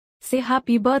say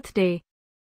happy birthday.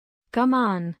 Come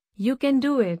on, you can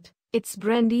do it. It's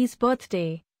Brendi's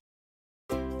birthday.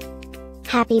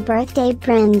 Happy birthday,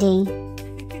 Brendi.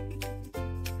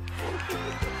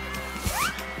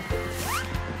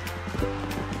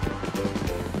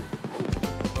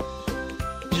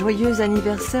 Joyeux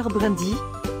anniversaire, Brendi.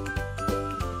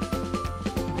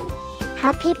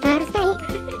 Happy birthday,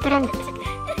 Brendi.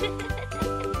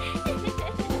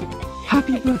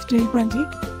 Happy birthday,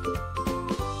 Brendi.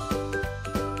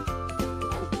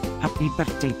 Happy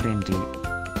birthday, Brendi.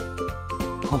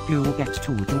 Hope you get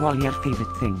to do all your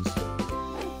favorite things.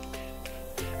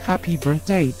 Happy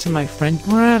birthday to my friend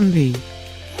Brendi.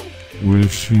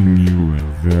 Wishing you a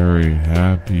very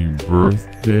happy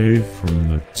birthday from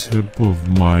the tip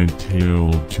of my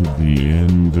tail to the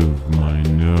end of my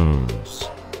nose.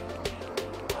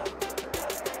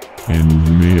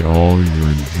 And may all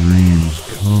your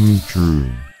dreams come true.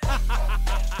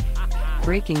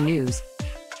 Breaking news.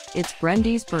 It's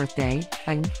Brendi's birthday,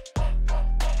 and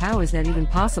how is that even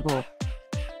possible?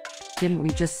 Didn't we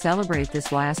just celebrate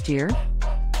this last year?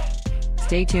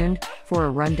 Stay tuned for a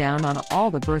rundown on all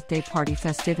the birthday party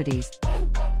festivities.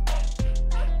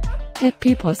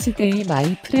 Happy birthday,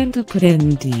 my friend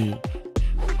Brendi.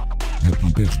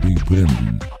 Happy birthday,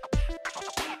 Brendi.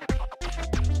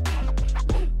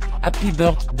 Happy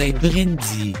birthday,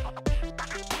 Brendi.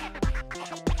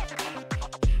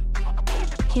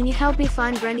 Can you help me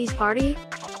find Brendi's party?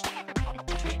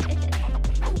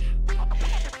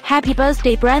 Happy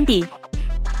birthday, Brendi.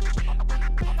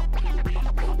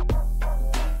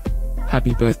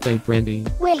 Happy birthday, Brendi.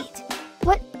 Wait,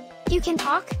 what? You can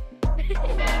talk?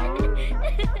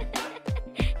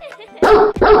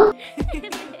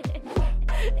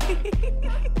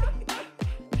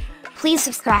 Please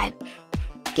subscribe,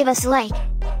 give us a like,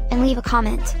 and leave a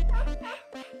comment.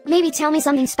 Maybe tell me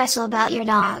something special about your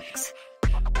dogs.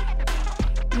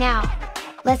 Now,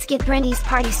 let's get Brendi's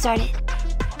party started.